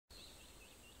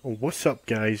What's up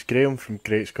guys, Graham from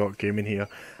Great Scott Gaming here,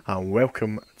 and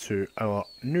welcome to our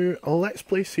new Let's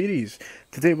Play series.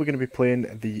 Today we're going to be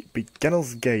playing the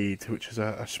Beginner's Guide, which is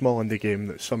a small indie game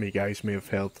that some of you guys may have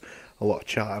heard a lot of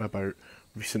chatter about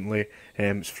recently.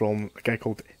 It's from a guy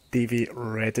called Davey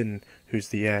Wreden, who's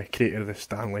the creator of the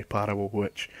Stanley Parable,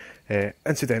 which,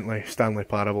 incidentally, Stanley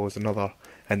Parable is another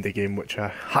indie game which I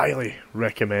highly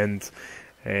recommend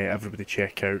everybody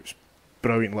check out. It's a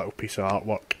brilliant little piece of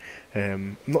artwork.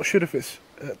 I'm not sure if it's...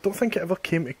 I don't think it ever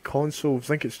came to consoles. I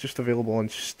think it's just available on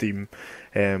Steam.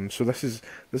 So this is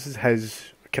his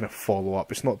kind of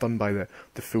follow-up. It's not done by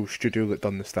the full studio that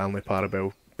done the Stanley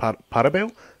Parable.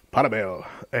 Parable?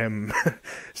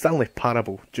 Stanley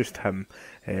Parable, just him,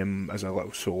 as a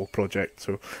little solo project.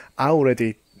 So I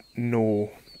already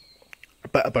know a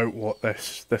bit about what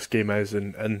this game is,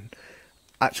 and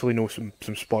actually know some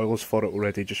spoilers for it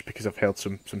already, just because I've heard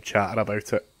some chatter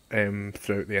about it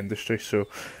throughout the industry. So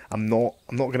I'm not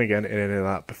going to get into any of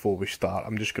that before we start.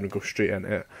 I'm just going to go straight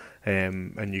into it,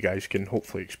 and you guys can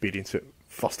hopefully experience it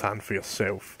first hand for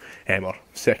yourself, or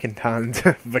second hand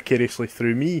vicariously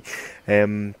through me.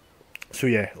 So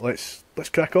yeah, let's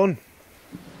crack on.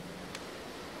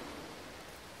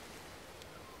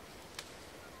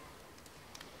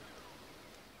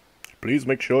 Please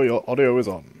make sure your audio is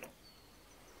on.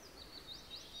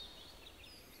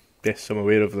 Yes, I'm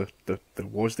aware of the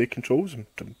WASD controls. I'm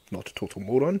not a total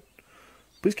moron.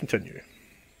 Please continue.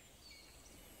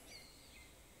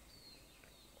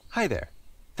 Hi there.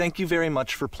 Thank you very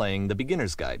much for playing the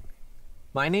Beginner's Guide.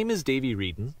 My name is Davey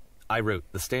Wreden. I wrote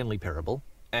the Stanley Parable,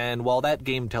 and while that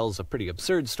game tells a pretty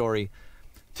absurd story,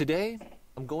 today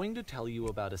I'm going to tell you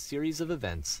about a series of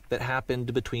events that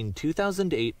happened between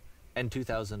 2008 and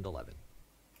 2011.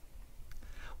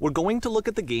 We're going to look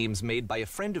at the games made by a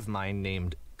friend of mine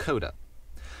named Coda.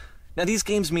 Now, these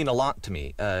games mean a lot to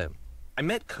me. I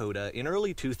met Coda in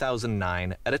early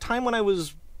 2009 at a time when I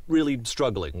was really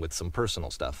struggling with some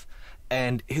personal stuff,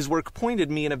 and his work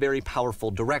pointed me in a very powerful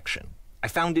direction. I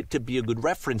found it to be a good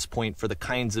reference point for the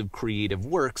kinds of creative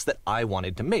works that I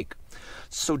wanted to make.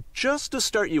 So just to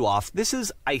start you off, this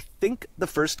is, I think, the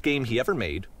first game he ever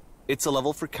made. It's a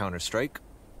level for Counter-Strike.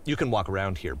 You can walk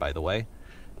around here, by the way.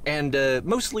 And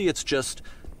mostly it's just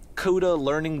Coda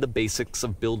learning the basics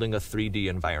of building a 3D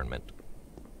environment.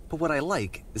 But what I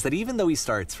like is that even though he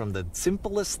starts from the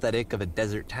simple aesthetic of a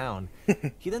desert town,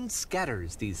 he then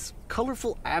scatters these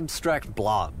colorful abstract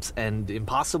blobs and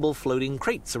impossible floating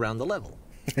crates around the level.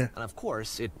 And of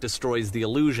course, it destroys the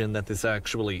illusion that this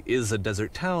actually is a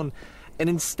desert town, and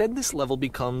instead this level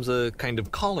becomes a kind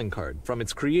of calling card from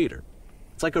its creator.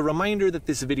 It's like a reminder that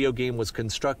this video game was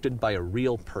constructed by a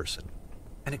real person.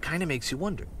 And it kind of makes you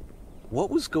wonder,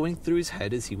 what was going through his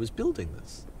head as he was building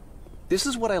this? This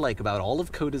is what I like about all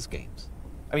of Coda's games.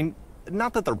 I mean,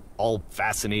 not that they're all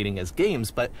fascinating as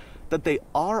games, but that they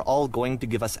are all going to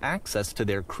give us access to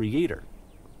their creator.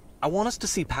 I want us to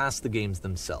see past the games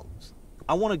themselves.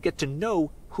 I want to get to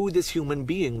know who this human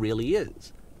being really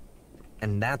is.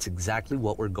 And that's exactly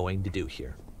what we're going to do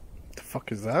here. The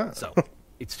fuck is that? So,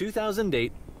 it's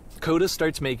 2008, Coda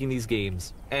starts making these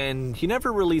games, and he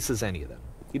never releases any of them.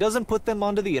 He doesn't put them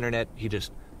onto the internet, he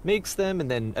just makes them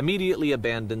and then immediately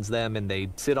abandons them, and they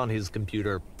sit on his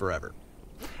computer forever.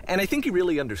 And I think he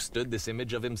really understood this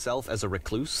image of himself as a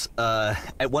recluse.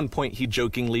 At one point he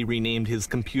jokingly renamed his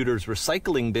computer's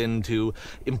recycling bin to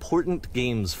Important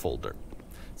Games Folder.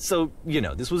 So, you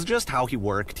know, this was just how he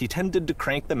worked. He tended to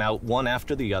crank them out one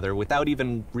after the other without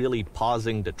even really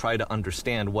pausing to try to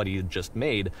understand what he had just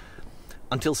made,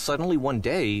 until suddenly one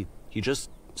day he just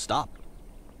stopped.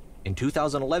 In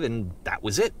 2011, that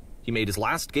was it. He made his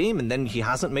last game, and then he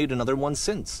hasn't made another one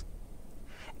since.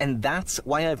 And that's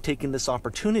why I've taken this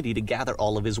opportunity to gather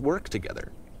all of his work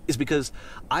together, is because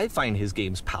I find his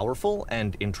games powerful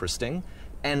and interesting,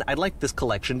 and I'd like this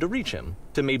collection to reach him,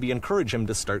 to maybe encourage him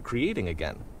to start creating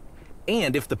again.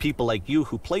 And if the people like you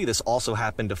who play this also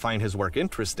happen to find his work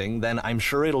interesting, then I'm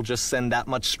sure it'll just send that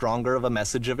much stronger of a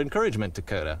message of encouragement to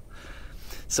Coda.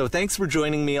 So thanks for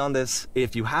joining me on this.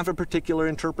 If you have a particular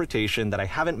interpretation that I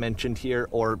haven't mentioned here,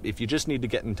 or if you just need to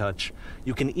get in touch,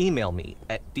 you can email me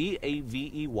at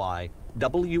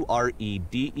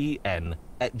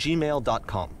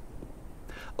daveywreden@gmail.com.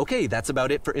 Okay, that's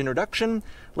about it for introduction.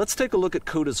 Let's take a look at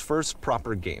Coda's first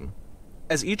proper game.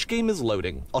 As each game is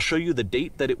loading, I'll show you the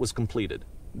date that it was completed.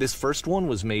 This first one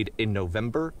was made in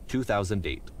November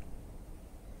 2008.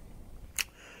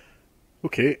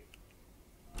 Okay.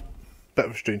 Bit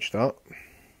of a strange start.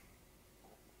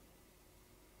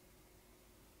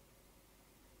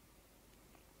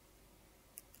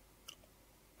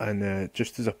 And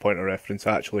just as a point of reference,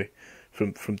 actually,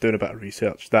 from doing a bit of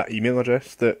research, that email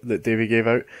address that Davey gave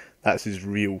out, that's his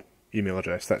real email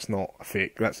address. That's not a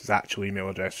fake. That's his actual email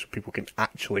address, so people can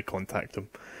actually contact him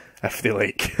if they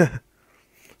like.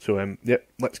 So, yep,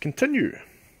 let's continue.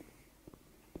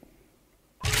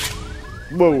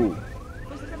 Whoa!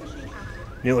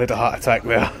 Nearly had a heart attack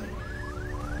there.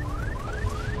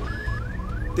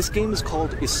 This game is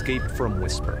called Escape from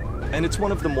Whisper, and it's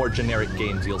one of the more generic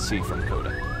games you'll see from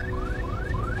Coda.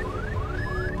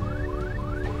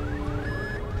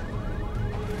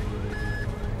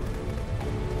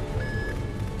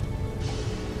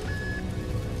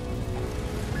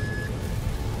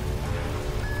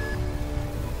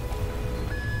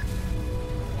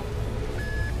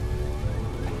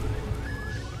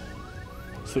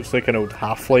 So it's like an old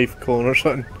Half-Life clone or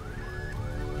something.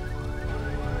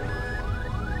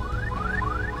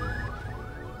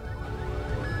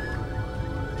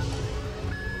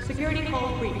 Security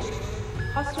call reached.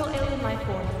 Hostile alien life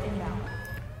forms inbound.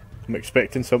 I'm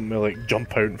expecting something to like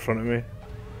jump out in front of me.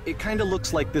 It kinda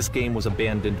looks like this game was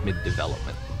abandoned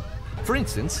mid-development. For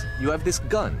instance, you have this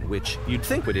gun, which you'd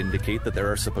think would indicate that there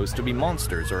are supposed to be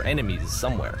monsters or enemies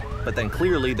somewhere, but then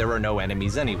clearly there are no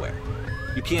enemies anywhere.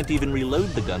 You can't even reload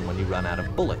the gun when you run out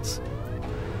of bullets.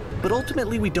 But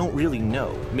ultimately we don't really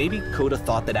know. Maybe Coda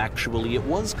thought that actually it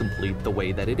was complete the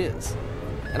way that it is.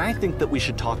 And I think that we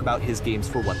should talk about his games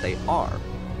for what they are,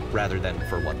 rather than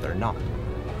for what they're not.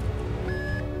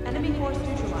 Enemy force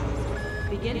neutralized.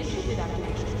 Begin ship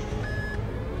evacuation.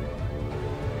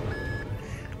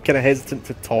 Kind of hesitant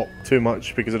to talk too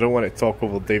much because I don't want to talk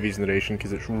over Davey's narration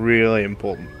because it's really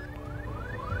important.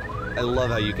 I love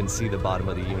how you can see the bottom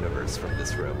of the universe from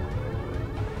this room.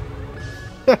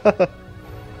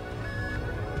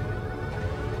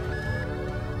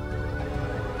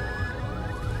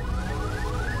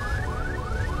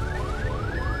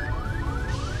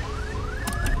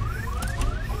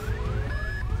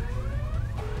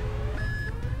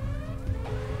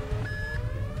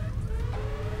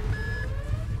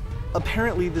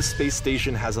 Apparently, the space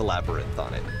station has a labyrinth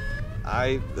on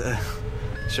it.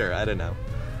 Sure, I don't know.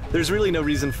 There's really no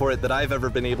reason for it that I've ever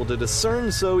been able to discern,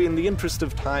 so in the interest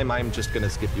of time, I'm just gonna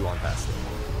skip you on past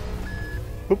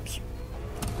it. Oops.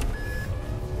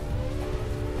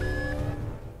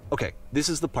 Okay, this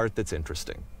is the part that's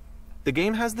interesting. The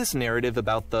game has this narrative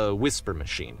about the Whisper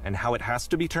Machine and how it has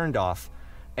to be turned off,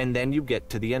 and then you get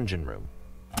to the engine room.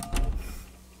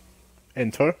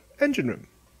 Enter engine room.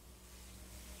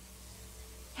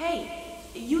 Hey,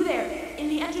 you there, in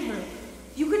the engine room.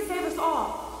 You could save us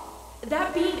all.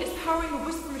 That beam is powering the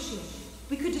Whisper Machine.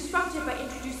 We could disrupt it by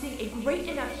introducing a great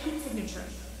enough heat signature.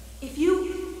 If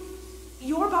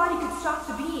your body could stop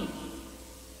the beam.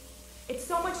 It's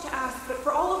so much to ask, but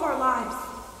for all of our lives,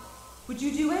 would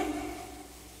you do it?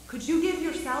 Could you give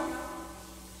yourself?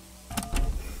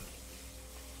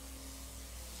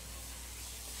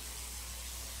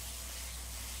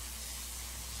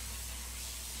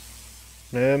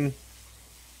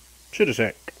 Should a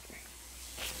sec.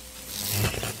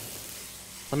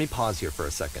 Let me pause here for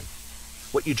a second.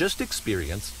 What you just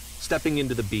experienced, stepping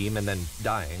into the beam and then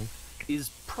dying, is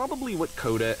probably what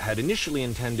Coda had initially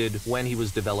intended when he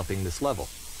was developing this level.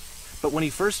 But when he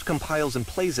first compiles and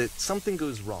plays it, something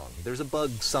goes wrong. There's a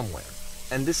bug somewhere.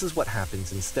 And this is what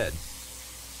happens instead.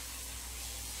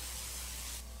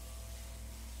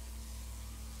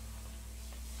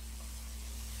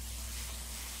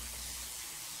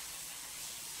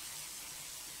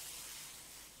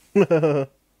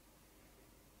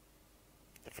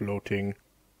 Floating.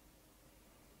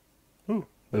 Ooh,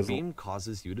 The beam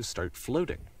causes you to start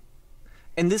floating.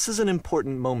 And this is an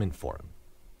important moment for him.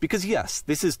 Because yes,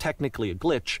 this is technically a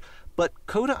glitch, but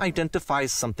Coda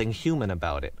identifies something human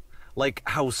about it. Like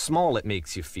how small it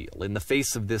makes you feel in the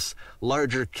face of this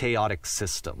larger chaotic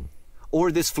system.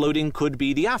 Or this floating could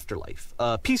be the afterlife,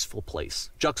 a peaceful place,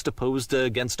 juxtaposed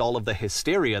against all of the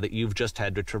hysteria that you've just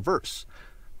had to traverse.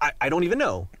 I don't even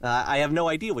know. I have no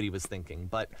idea what he was thinking,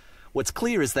 but what's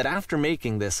clear is that after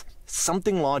making this,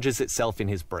 something lodges itself in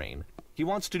his brain. He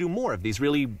wants to do more of these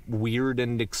really weird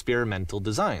and experimental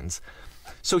designs.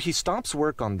 So he stops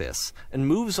work on this and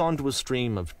moves on to a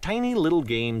stream of tiny little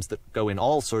games that go in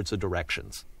all sorts of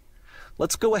directions.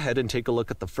 Let's go ahead and take a look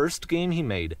at the first game he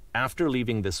made after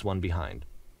leaving this one behind.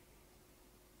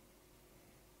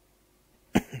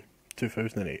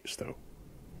 2008 still.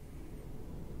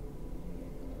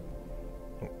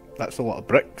 Oh, that's a lot of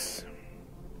bricks.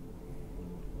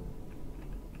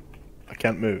 I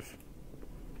can't move.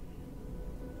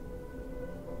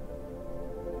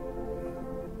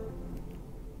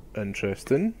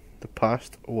 Interesting. The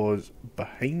past was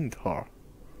behind her.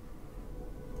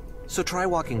 So try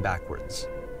walking backwards.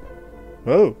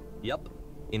 Oh. Yep.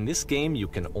 In this game, you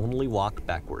can only walk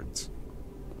backwards.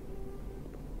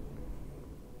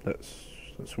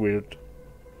 That's weird.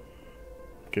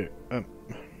 Okay.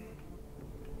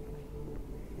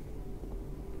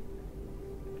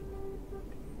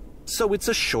 So it's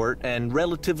a short and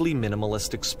relatively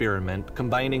minimalist experiment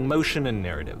combining motion and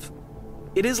narrative.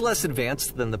 It is less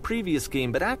advanced than the previous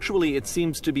game, but actually it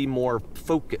seems to be more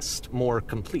focused, more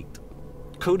complete.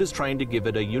 Code is trying to give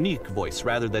it a unique voice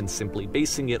rather than simply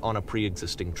basing it on a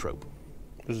pre-existing trope.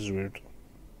 This is weird.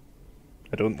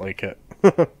 I don't like it.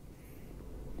 I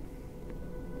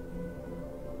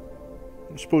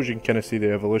suppose you can kind of see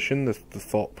the evolution, the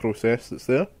thought process that's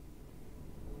there.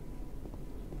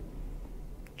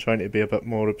 Trying to be a bit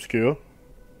more obscure.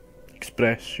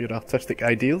 Express your artistic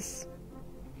ideals.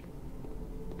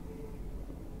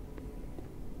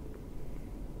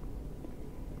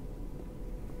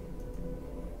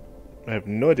 I have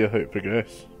no idea how to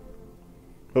progress.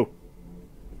 Oh.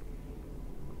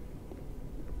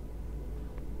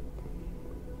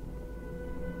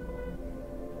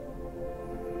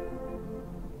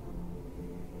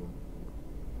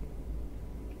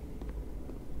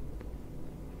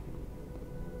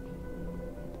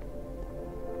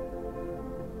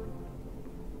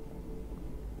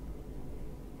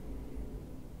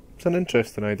 It's an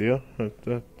interesting idea,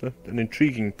 an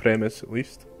intriguing premise at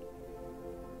least.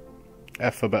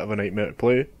 If a bit of a nightmare to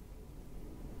play.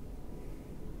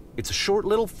 It's a short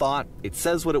little thought, it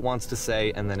says what it wants to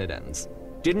say, and then it ends.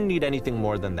 Didn't need anything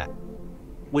more than that.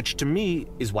 Which to me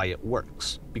is why it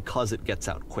works, because it gets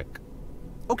out quick.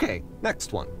 Okay,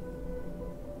 next one.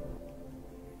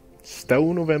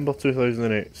 Still November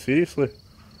 2008, seriously?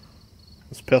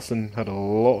 This person had a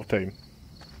lot of time.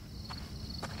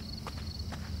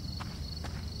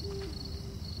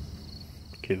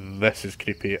 Okay, this is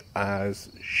creepy as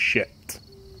shit.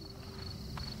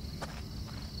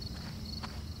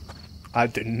 I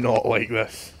do not like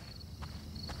this.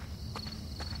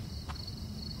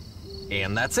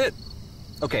 And that's it.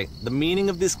 Okay, the meaning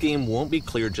of this game won't be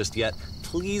clear just yet.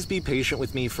 Please be patient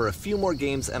with me for a few more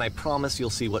games, and I promise you'll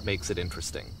see what makes it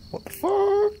interesting. What the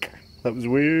fuck? That was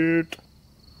weird.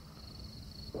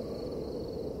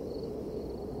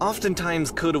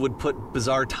 Oftentimes, Coda would put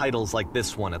bizarre titles like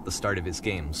this one at the start of his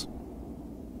games.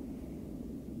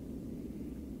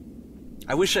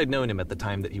 I wish I'd known him at the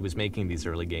time that he was making these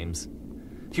early games.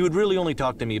 He would really only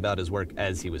talk to me about his work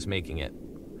as he was making it.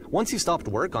 Once he stopped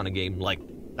work on a game, like,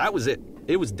 that was it.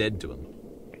 It was dead to him.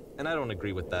 And I don't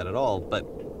agree with that at all, but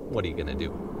what are you gonna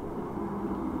do?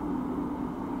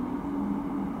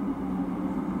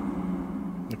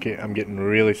 Okay, I'm getting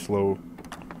really slow.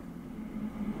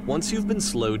 Once you've been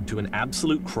slowed to an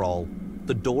absolute crawl,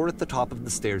 the door at the top of the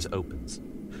stairs opens.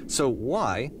 So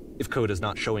why, if Coda's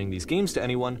not showing these games to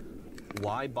anyone,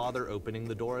 why bother opening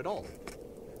the door at all?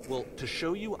 Well, to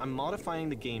show you, I'm modifying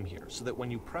the game here so that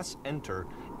when you press enter,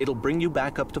 it'll bring you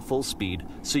back up to full speed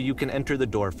so you can enter the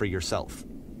door for yourself.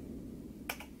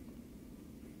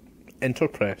 Enter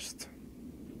pressed.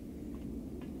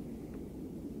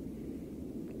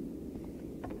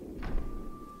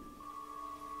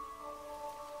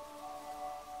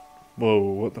 Whoa,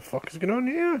 what the fuck is going on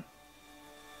here?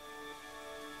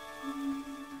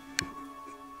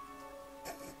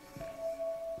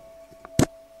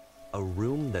 A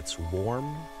room that's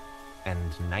warm and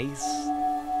nice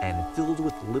and filled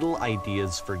with little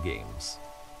ideas for games.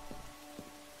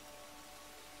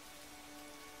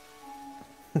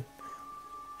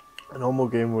 A normal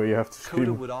game where you have to scream.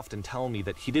 Coda would often tell me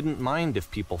that he didn't mind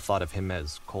if people thought of him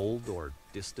as cold or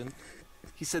distant.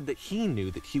 He said that he knew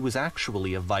that he was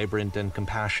actually a vibrant and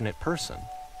compassionate person,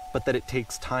 but that it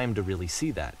takes time to really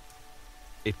see that.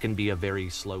 It can be a very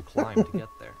slow climb to get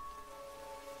there.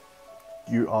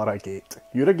 You are a gate.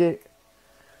 You're a gate.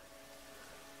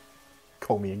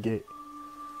 Call me a gate.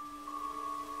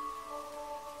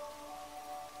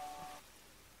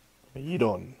 Lead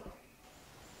on.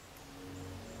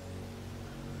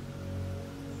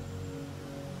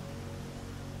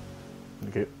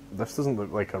 Okay, this doesn't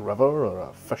look like a river or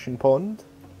a fishing pond.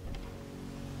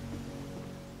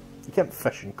 You can't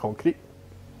fish in concrete.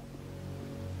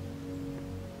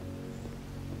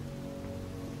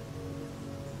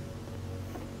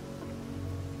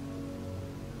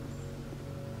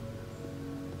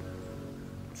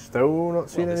 Still not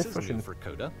seeing Well, any this isn't fishing. new for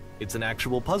Coda. It's an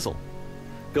actual puzzle.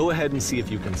 Go ahead and see if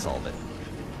you can solve it.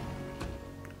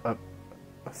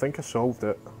 I think I solved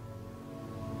it.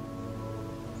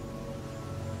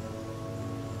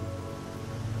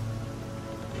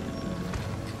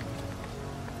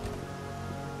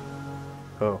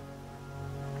 Oh.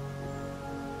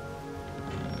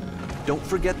 Don't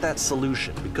forget that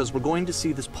solution, because we're going to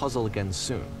see this puzzle again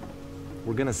soon.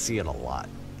 We're gonna see it a lot.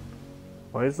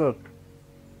 Why is there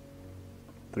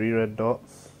 3 red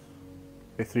dots?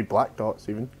 3 black dots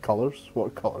even. Colours?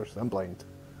 What colours? I'm blind.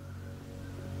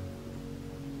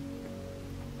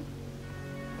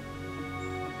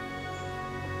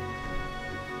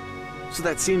 So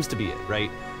that seems to be it,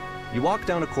 right? You walk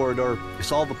down a corridor, you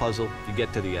solve a puzzle, you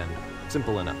get to the end.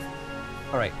 Simple enough.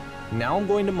 Alright, now I'm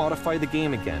going to modify the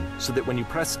game again so that when you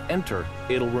press enter,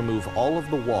 it'll remove all of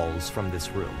the walls from this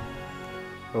room.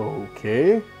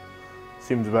 Okay.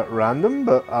 Seems a bit random,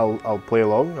 but I'll play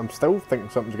along. I'm still thinking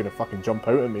something's gonna fucking jump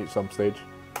out at me at some stage.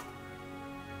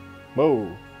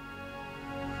 Whoa.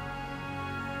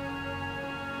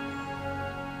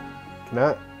 Can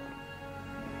I?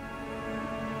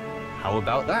 How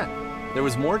about that? There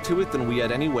was more to it than we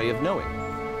had any way of knowing.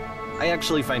 I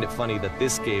actually find it funny that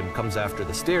this game comes after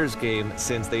the stairs game,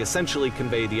 since they essentially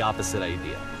convey the opposite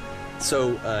idea.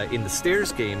 So, in the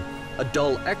stairs game, a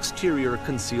dull exterior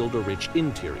concealed a rich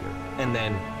interior. And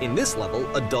then, in this level,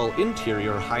 a dull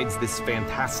interior hides this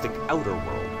fantastic outer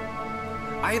world.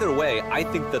 Either way, I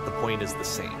think that the point is the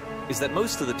same, is that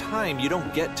most of the time you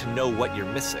don't get to know what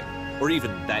you're missing, or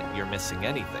even that you're missing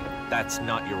anything. That's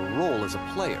not your role as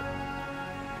a player.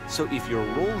 So if your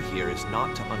role here is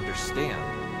not to understand,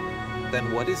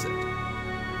 then what is it?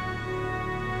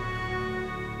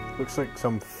 Looks like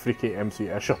some freaky MC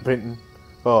Escher painting.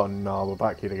 Oh no, we're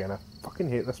back here again. I fucking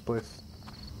hate this place.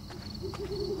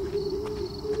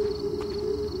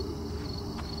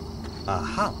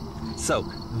 Aha. So,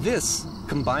 this,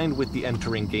 combined with the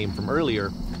entering game from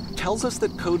earlier, tells us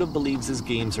that Coda believes his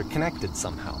games are connected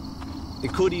somehow.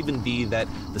 It could even be that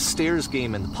the stairs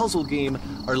game and the puzzle game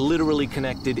are literally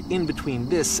connected in between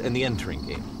this and the entering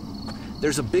game.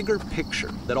 There's a bigger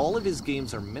picture that all of his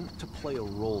games are meant to play a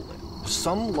role in,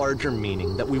 some larger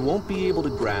meaning that we won't be able to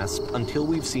grasp until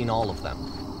we've seen all of them.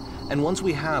 And once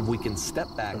we have, we can step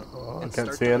back and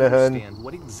start to understand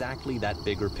what exactly that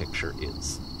bigger picture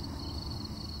is.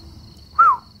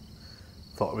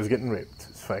 Thought I was getting raped.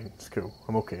 It's fine. It's cool.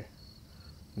 I'm okay.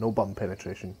 No bum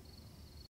penetration.